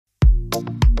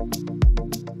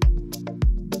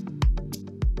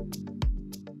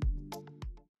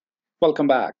Welcome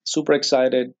back. Super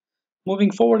excited.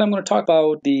 Moving forward, I'm going to talk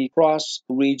about the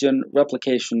cross-region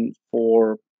replication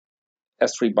for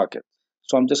S3 bucket.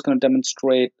 So I'm just going to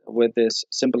demonstrate with this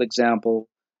simple example.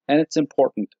 And it's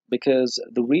important because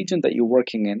the region that you're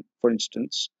working in, for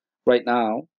instance, right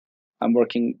now, I'm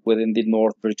working within the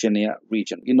North Virginia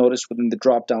region. You notice within the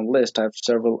drop-down list, I have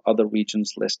several other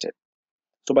regions listed.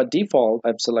 So by default,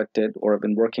 I've selected or I've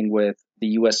been working with the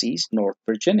US East, North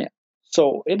Virginia.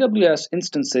 So AWS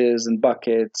instances and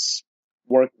buckets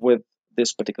work with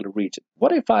this particular region.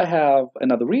 What if I have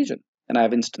another region and I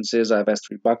have instances, I have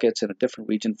S3 buckets in a different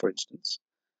region, for instance?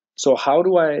 So how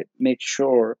do I make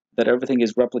sure that everything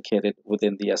is replicated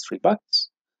within the S3 buckets?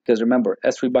 Because remember,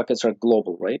 S3 buckets are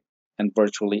global, right? And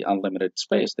virtually unlimited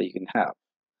space that you can have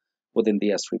within the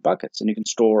S3 buckets. And you can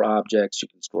store objects, you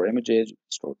can store images, you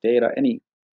can store data, any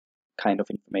kind of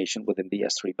information within the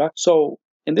S3 bucket. So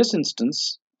in this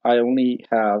instance, I only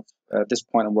have, at this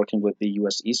point, I'm working with the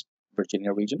US East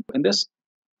Virginia region. In this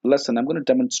lesson, I'm going to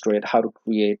demonstrate how to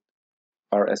create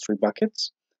our S3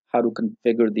 buckets, how to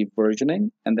configure the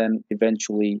versioning, and then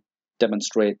eventually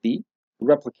demonstrate the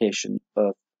replication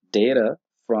of data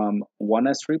from one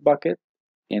S3 bucket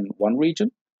in one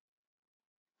region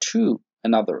to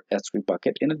another S3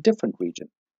 bucket in a different region.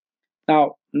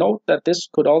 Now, note that this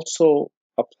could also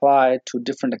apply to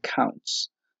different accounts.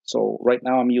 So right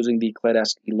now I'm using the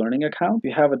ClayDesk e-learning account. If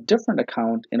you have a different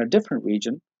account in a different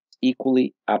region,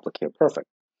 equally applicable. Perfect.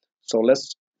 So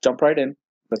let's jump right in.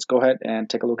 Let's go ahead and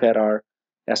take a look at our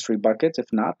S3 buckets. If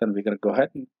not, then we're going to go ahead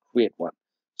and create one.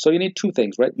 So you need two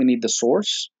things, right? We need the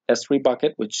source S3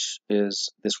 bucket, which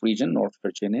is this region, North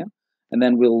Virginia. And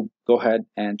then we'll go ahead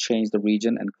and change the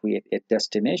region and create a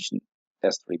destination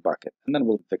S3 bucket. And then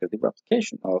we'll configure the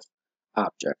replication of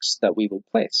objects that we will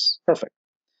place. Perfect.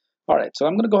 All right, so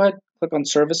I'm going to go ahead and click on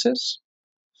services.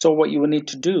 So what you will need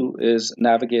to do is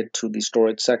navigate to the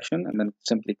storage section and then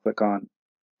simply click on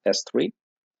S3.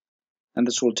 And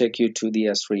this will take you to the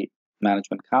S3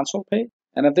 management console page.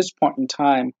 And at this point in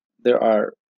time, there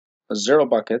are 0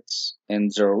 buckets in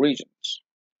 0 regions.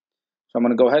 So I'm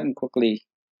going to go ahead and quickly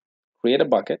create a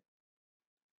bucket.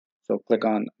 So click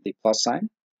on the plus sign.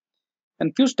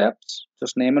 And few steps,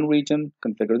 just name and region,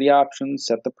 configure the options,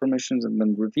 set the permissions, and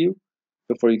then review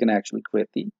before you can actually create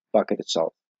the bucket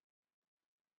itself.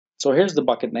 So here's the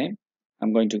bucket name.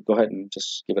 I'm going to go ahead and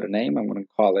just give it a name. I'm going to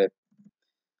call it.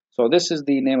 So this is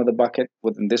the name of the bucket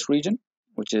within this region,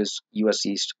 which is US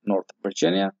East North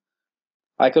Virginia.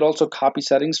 I could also copy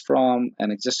settings from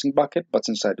an existing bucket, but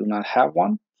since I do not have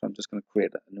one, so I'm just going to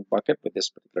create a new bucket with this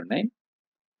particular name.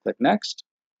 Click next.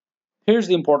 Here's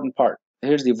the important part.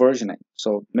 Here's the versioning.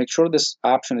 So make sure this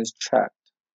option is checked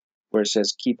where it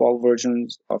says keep all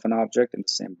versions of an object in the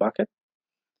same bucket.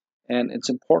 And it's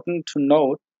important to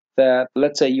note that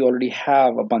let's say you already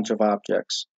have a bunch of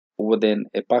objects within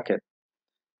a bucket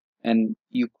and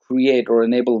you create or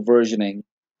enable versioning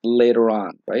later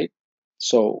on, right?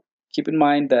 So keep in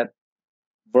mind that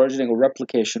versioning or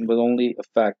replication will only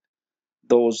affect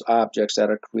those objects that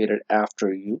are created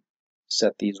after you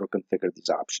set these or configure these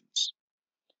options.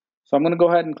 So I'm going to go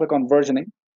ahead and click on versioning,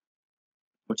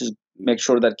 which is make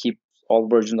sure that keep all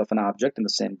versions of an object in the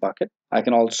same bucket. I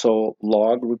can also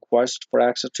log request for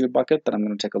access to your bucket that I'm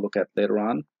going to take a look at later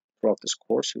on throughout this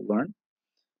course you'll learn.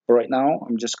 But right now,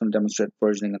 I'm just going to demonstrate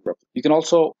versioning and replication. You can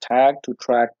also tag to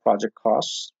track project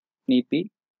costs, need be.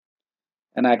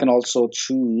 And I can also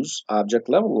choose object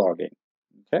level logging,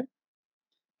 okay?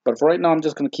 But for right now, I'm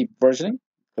just going to keep versioning.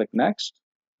 Click next.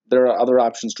 There are other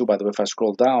options too, by the way, if I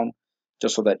scroll down,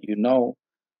 just so that you know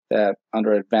that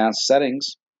under advanced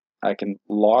settings, I can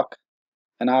lock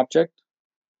an object.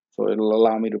 So it'll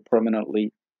allow me to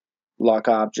permanently lock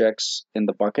objects in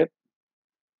the bucket.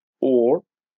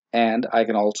 And I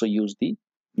can also use the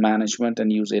management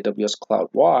and use AWS Cloud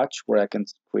Watch where I can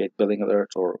create billing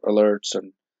alerts or alerts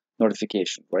and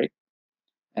notifications, right?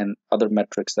 And other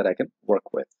metrics that I can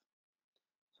work with.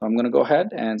 So I'm going to go ahead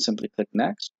and simply click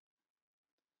next.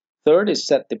 Third is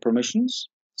set the permissions.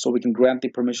 So we can grant the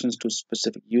permissions to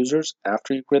specific users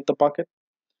after you create the bucket.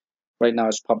 Right now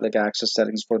it's public access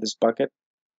settings for this bucket.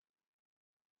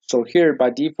 So here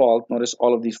by default, notice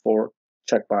all of these 4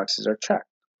 checkboxes are checked.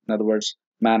 In other words,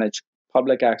 manage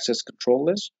public access control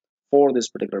list for this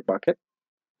particular bucket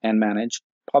and manage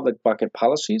public bucket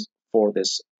policies for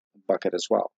this bucket as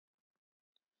well.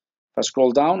 If I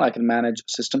scroll down, I can manage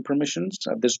system permissions.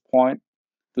 At this point,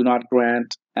 do not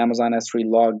grant Amazon S3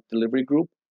 log delivery group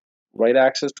write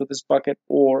access to this bucket,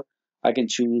 or I can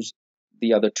choose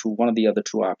the other two, one of the other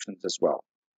 2 options as well.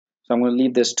 So I'm going to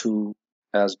leave this to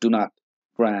as do not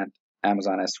grant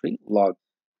Amazon S3 log.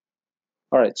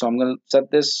 All right, so I'm going to set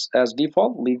this as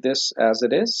default, leave this as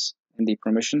it is in the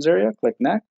permissions area, click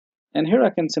next. And here I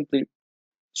can simply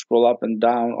scroll up and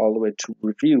down all the way to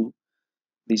review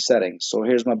these settings. So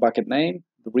here's my bucket name,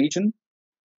 the region,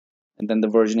 and then the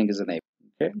versioning is enabled.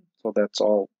 Okay, so that's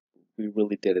all we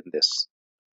really did in this.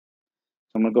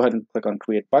 So I'm going to go ahead and click on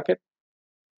create bucket,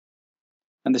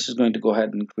 and this is going to go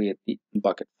ahead and create the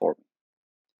bucket for me.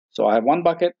 So I have one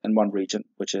bucket and one region,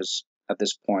 which is at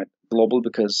this point global,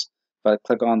 because if I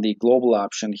click on the global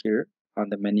option here on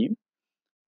the menu,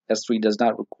 S3 does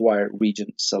not require region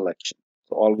selection.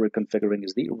 So all we're configuring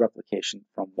is the replication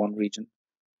from one region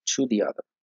to the other.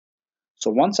 So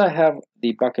once I have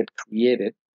the bucket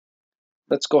created,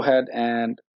 let's go ahead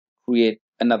and create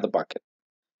another bucket.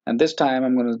 And this time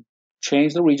I'm going to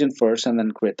change the region first and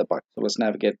then create the bucket. So let's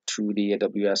navigate to the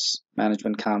AWS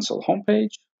Management Console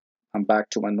homepage. I'm back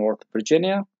to my North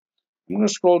Virginia. I'm going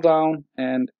to scroll down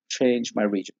and change my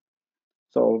region.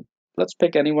 So let's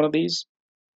pick any one of these.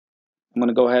 I'm going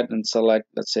to go ahead and select,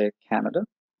 let's say, Canada,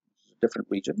 different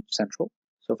region, central.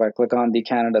 So if I click on the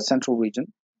Canada Central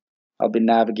region, I'll be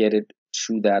navigated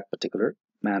to that particular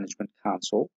Management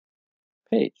Console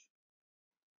page.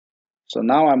 So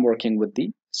now I'm working with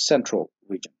the central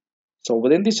region. So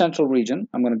within the central region,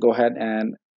 I'm going to go ahead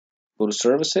and go to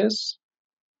Services,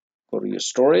 go to your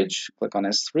storage, click on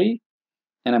S3,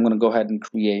 and I'm going to go ahead and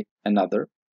create another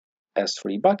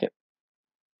S3 bucket.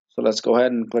 So let's go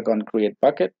ahead and click on Create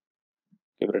Bucket,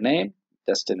 give it a name,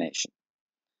 Destination.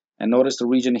 And notice the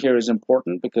region here is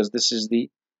important because this is the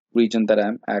region that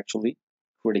I'm actually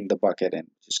creating the bucket in,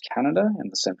 which is Canada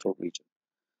and the central region.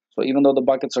 So even though the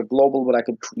buckets are global, but I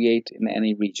could create in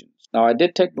any region. Now I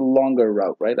did take the longer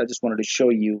route, right? I just wanted to show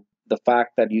you the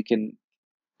fact that you can,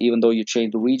 even though you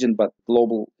change the region, but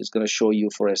global is going to show you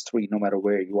for S3 no matter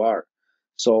where you are.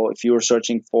 So if you're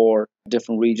searching for a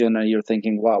different region and you're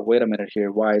thinking, wow, wait a minute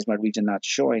here, why is my region not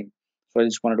showing? So I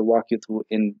just wanted to walk you through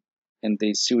in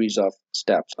the series of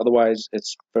steps. Otherwise,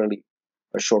 it's fairly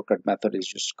a shortcut method is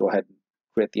just go ahead and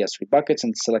create the S3 buckets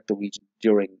and select the region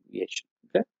during creation.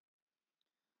 Okay.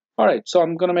 All right, so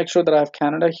I'm going to make sure that I have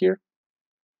Canada here.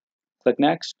 Click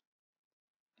next.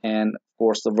 And of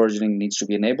course, the versioning needs to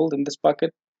be enabled in this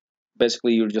bucket.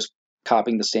 Basically, you're just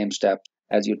copying the same step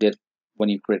as you did when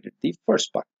you created the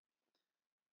first bucket.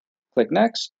 Click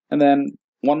next, and then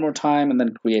one more time, and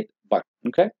then create bucket.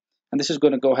 Okay. And this is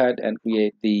going to go ahead and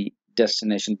create the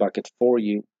destination bucket for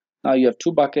you. Now you have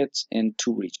two buckets in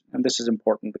two regions. And this is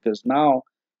important because now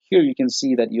here you can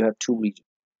see that you have two regions.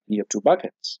 You have two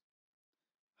buckets.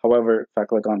 However, if I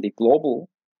click on the global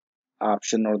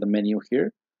option or the menu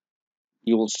here,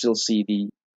 you will still see the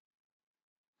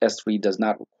S3 does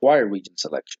not require region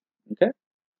selection. Okay.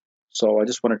 So I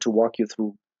just wanted to walk you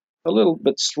through a little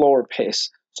bit slower pace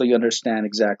so you understand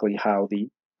exactly how the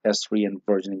S3 and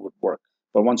versioning would work.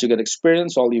 But once you get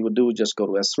experience, all you would do is just go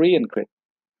to S3 and create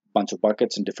a bunch of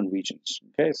buckets in different regions.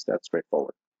 Okay, so that's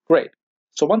straightforward. Great.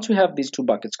 So once we have these two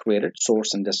buckets created,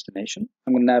 source and destination,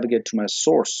 I'm going to navigate to my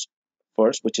source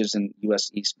first, which is in US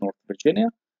East North Virginia,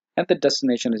 and the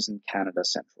destination is in Canada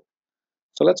Central.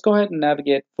 So let's go ahead and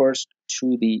navigate first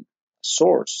to the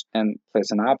source and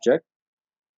place an object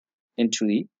into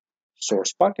the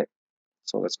source bucket.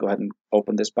 So let's go ahead and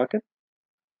open this bucket.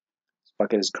 This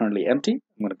bucket is currently empty.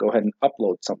 I'm going to go ahead and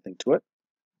upload something to it.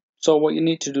 So what you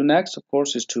need to do next, of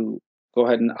course, is to go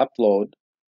ahead and upload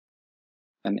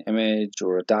an image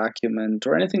or a document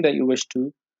or anything that you wish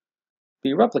to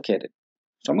be replicated.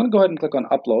 So I'm going to go ahead and click on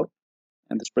upload,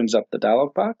 and this brings up the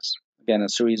dialog box. Again, a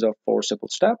series of 4 simple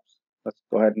steps. Let's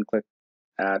go ahead and click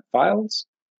add files.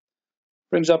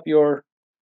 Brings up your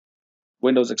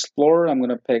Windows Explorer. I'm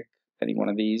going to pick any one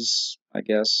of these, I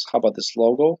guess. How about this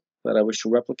logo that I wish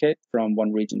to replicate from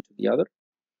one region to the other?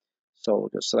 So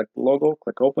just select the logo,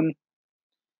 click open,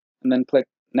 and then click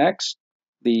next.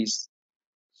 The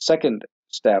second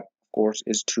step, of course,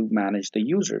 is to manage the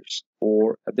users,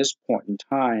 or at this point in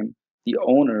time, the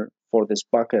owner for this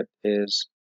bucket is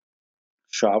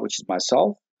Shah, which is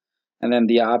myself, and then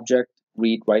the object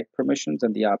read-write permissions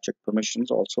and the object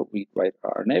permissions also read-write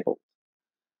are enabled.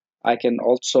 I can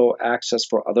also access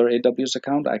for other AWS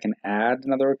account. I can add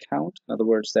another account. In other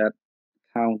words, that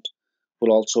account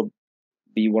will also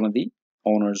be one of the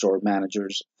owners or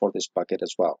managers for this bucket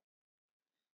as well.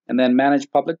 And then manage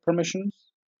public permissions.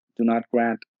 Do not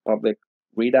grant public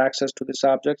read access to this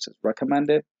object as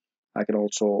recommended. I can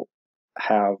also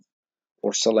have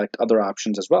or select other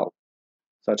options as well,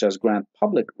 such as grant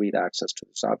public read access to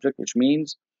this object, which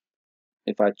means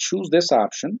if I choose this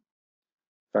option,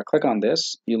 if I click on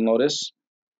this, you'll notice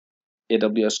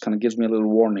AWS kind of gives me a little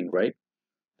warning, right?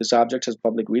 this object has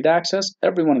public read access,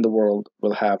 everyone in the world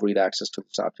will have read access to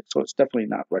this object. So it's definitely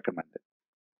not recommended.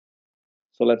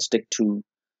 So let's stick to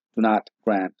do not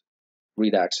grant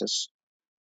read access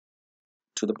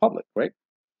to the public, right?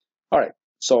 All right,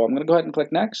 so I'm going to go ahead and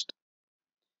click next.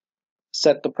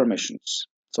 Set the permissions.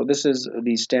 So this is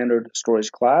the standard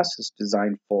storage class. It's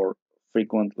designed for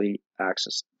frequently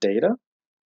accessed data.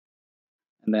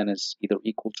 And then it's either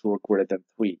equal to or greater than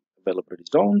 3 availability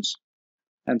zones,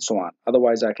 and so on.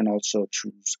 Otherwise, I can also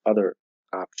choose other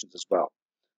options as well.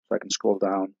 So I can scroll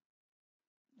down,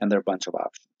 and there are a bunch of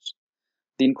options.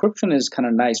 The encryption is kind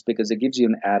of nice because it gives you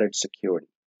an added security.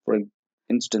 For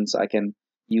instance, I can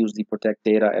use the protect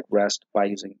data at rest by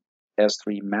using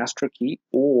S3 master key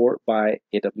or by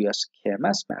AWS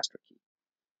KMS master key.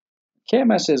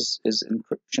 KMS is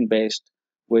encryption based,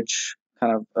 which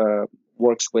kind of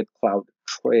works with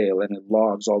CloudTrail, and it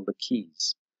logs all the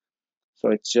keys. So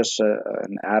it's just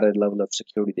an added level of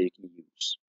security that you can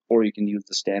use. Or you can use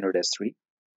the standard S3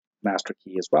 master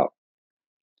key as well.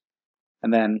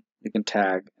 And then you can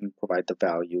tag and provide the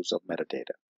values of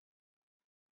metadata.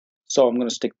 So I'm going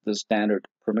to stick to the standard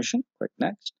permission. Click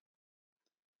next.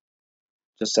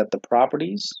 Just set the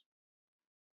properties.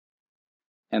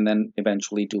 And then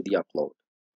eventually do the upload.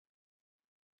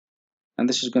 And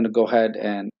this is going to go ahead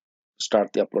and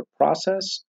start the upload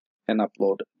process and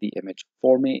upload the image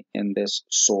for me in this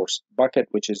source bucket,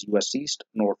 which is US East,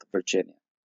 North Virginia.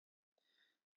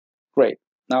 Great.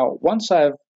 Now, once I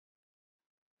have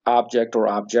object or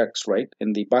objects right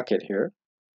in the bucket here,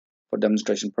 for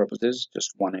demonstration purposes,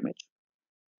 just one image.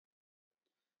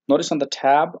 Notice on the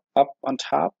tab up on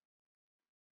top,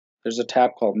 there's a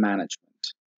tab called Management.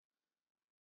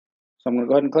 So I'm going to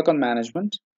go ahead and click on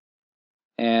Management,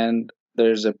 and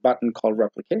there's a button called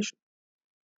Replication.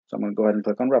 So I'm going to go ahead and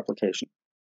click on Replication.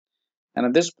 And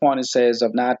at this point, it says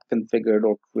I've not configured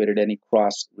or created any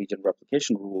cross-region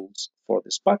replication rules for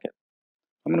this bucket.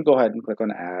 I'm going to go ahead and click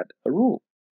on Add a Rule.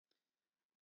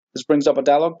 This brings up a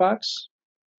dialog box.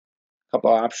 A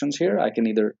couple of options here. I can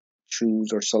either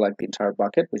choose or select the entire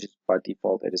bucket, which is by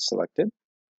default it is selected,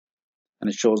 and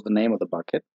it shows the name of the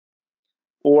bucket.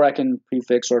 Or I can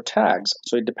prefix or tags.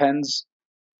 So it depends.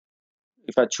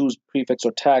 If I choose prefix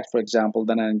or tag, for example,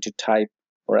 then I need to type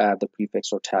or add the prefix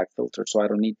or tag filter. So I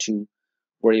don't need to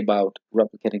worry about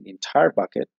replicating the entire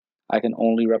bucket. I can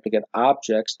only replicate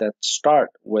objects that start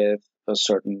with a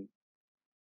certain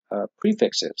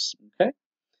prefixes. Okay,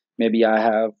 maybe I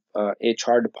have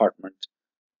HR department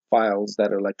files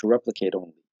that I like to replicate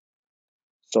only.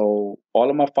 So all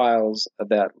of my files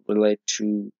that relate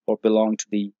to or belong to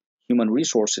the human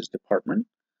resources department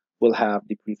will have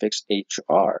the prefix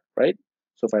HR, right?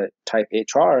 So if I type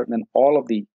HR, then all of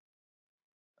the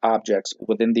objects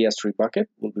within the S3 bucket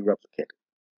will be replicated.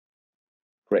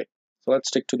 Great. So let's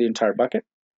stick to the entire bucket.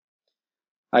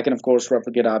 I can, of course,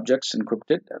 replicate objects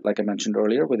encrypted, like I mentioned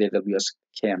earlier, with AWS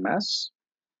KMS.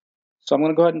 So I'm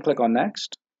going to go ahead and click on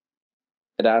Next.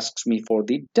 It asks me for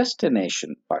the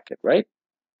destination bucket, right?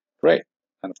 Great.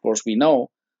 And of course, we know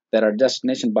that our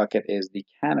destination bucket is the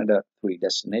Canada 3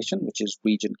 destination, which is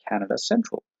region Canada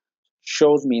Central.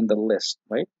 Shows me in the list,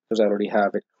 right? Because I already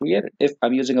have it created. If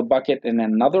I'm using a bucket in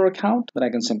another account, then I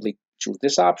can simply choose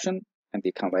this option and the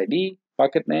account ID,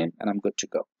 bucket name, and I'm good to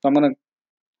go. So I'm going to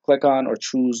click on or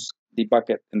choose the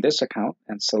bucket in this account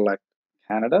and select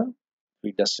Canada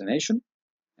 3 destination.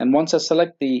 And once I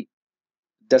select the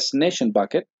destination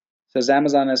bucket, it says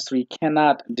Amazon S3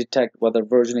 cannot detect whether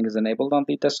versioning is enabled on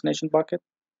the destination bucket.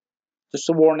 Just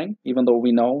a warning, even though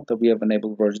we know that we have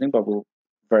enabled versioning, but we'll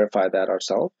verify that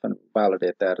ourselves and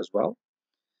validate that as well.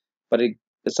 But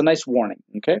it's a nice warning,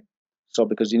 okay? So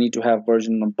because you need to have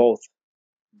version on both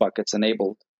buckets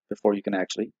enabled before you can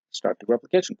actually start the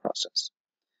replication process.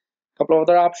 A couple of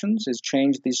other options is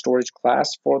change the storage class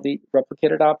for the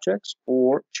replicated objects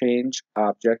or change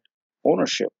object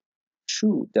ownership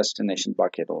to destination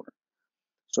bucket owner.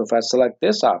 So if I select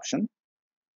this option,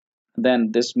 then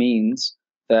this means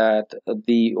that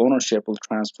the ownership will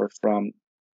transfer from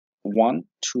one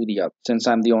to the other. Since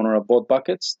I'm the owner of both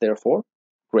buckets, therefore,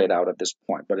 grayed out at this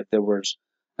point. But if there was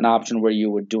an option where you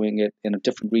were doing it in a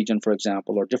different region, for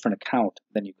example, or different account,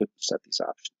 then you could set these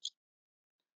options.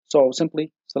 So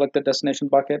simply select the destination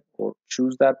bucket or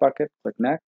choose that bucket, click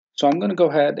Next. So I'm going to go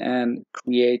ahead and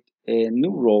create a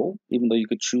new role, even though you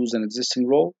could choose an existing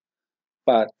role.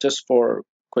 But just for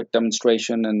quick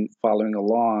demonstration and following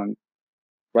along,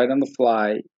 right on the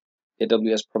fly,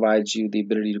 AWS provides you the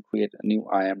ability to create a new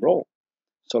IAM role.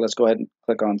 So let's go ahead and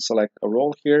click on select a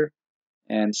role here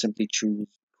and simply choose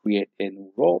create a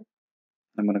new role.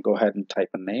 I'm going to go ahead and type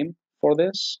a name for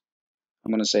this.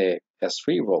 I'm going to say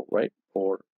S3 role, right?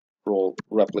 Or role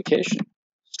replication.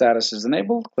 Status is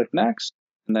enabled, click next,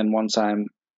 and then once I'm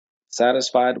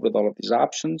satisfied with all of these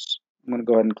options, I'm going to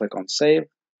go ahead and click on save,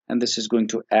 and this is going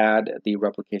to add the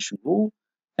replication rule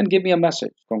and give me a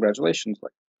message. Congratulations,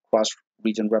 like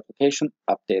cross-region replication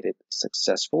updated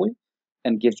successfully,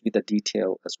 and gives me the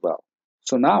detail as well.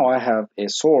 So now I have a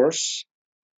source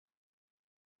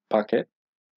bucket,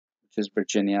 which is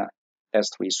Virginia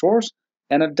S3 source,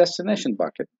 and a destination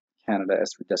bucket, Canada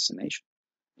S3 destination,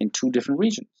 in two different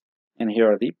regions. And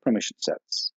here are the permission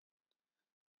sets.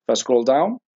 If I scroll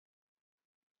down,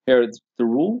 here is the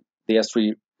rule, the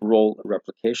S3 role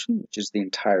replication, which is the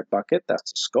entire bucket,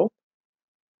 that's the scope.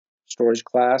 Storage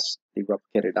class, the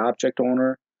replicated object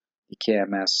owner, the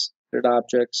KMS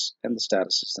objects, and the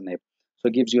status is enabled. So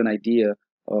it gives you an idea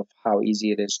of how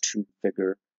easy it is to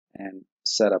configure and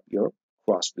set up your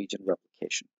cross-region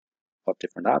replication of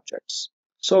different objects.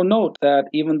 So note that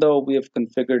even though we have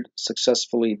configured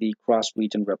successfully the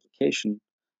cross-region replication,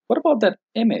 what about that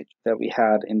image that we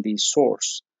had in the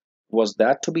source? Was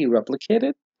that to be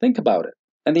replicated? Think about it.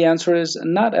 And the answer is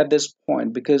not at this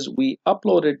point, because we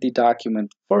uploaded the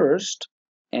document first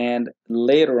and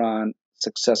later on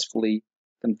successfully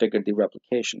configured the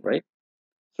replication, right?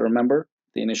 So remember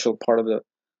the initial part of the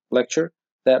lecture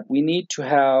that we need to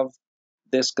have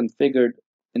this configured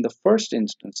in the first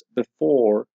instance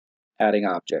before adding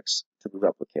objects to be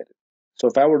replicated. So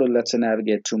if I were to, let's say,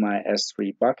 navigate to my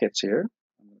S3 buckets here,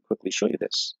 I'm going to quickly show you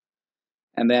this,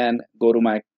 and then go to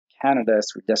my Canada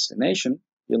S3 destination,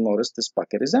 you'll notice this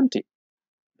bucket is empty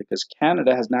because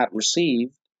Canada has not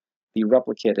received the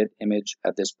replicated image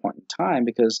at this point in time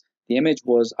because the image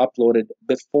was uploaded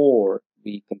before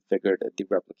we configured the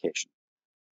replication.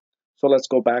 So let's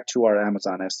go back to our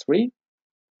Amazon S3,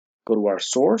 go to our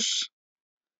source,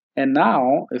 and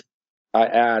now if I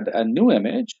add a new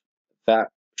image, that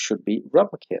should be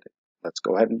replicated. Let's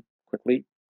go ahead and quickly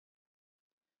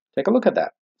take a look at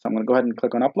that. So I'm going to go ahead and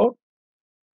click on upload,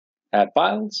 add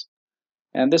files,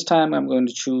 and this time I'm going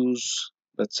to choose,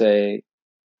 let's say,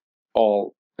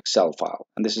 all Excel file.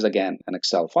 And this is again an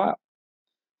Excel file.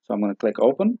 So I'm going to click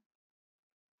open,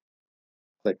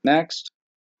 click next,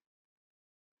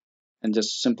 and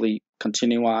just simply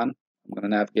continue on. I'm going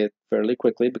to navigate fairly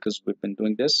quickly because we've been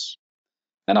doing this,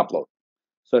 and upload.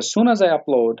 So as soon as I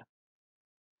upload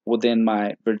within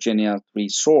my Virginia 3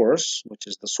 source, which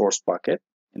is the source bucket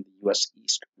in the US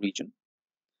East region,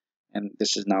 and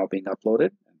this is now being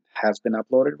uploaded, has been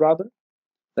uploaded rather.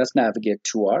 Let's navigate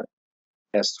to our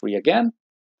S3 again.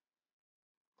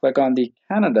 Click on the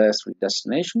Canada S3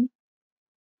 destination.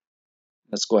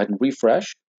 Let's go ahead and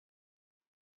refresh,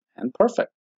 and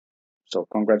perfect. So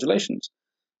congratulations.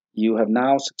 You have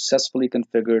now successfully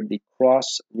configured the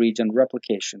cross-region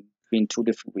replication between two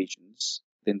different regions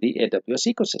in the AWS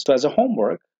ecosystem. So as a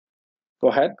homework, go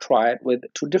ahead, try it with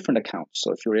two different accounts.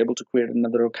 So if you're able to create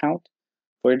another account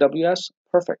for AWS,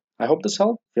 perfect. I hope this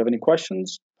helped. If you have any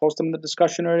questions, post them in the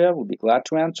discussion area. We'll be glad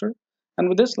to answer. And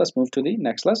with this, let's move to the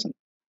next lesson.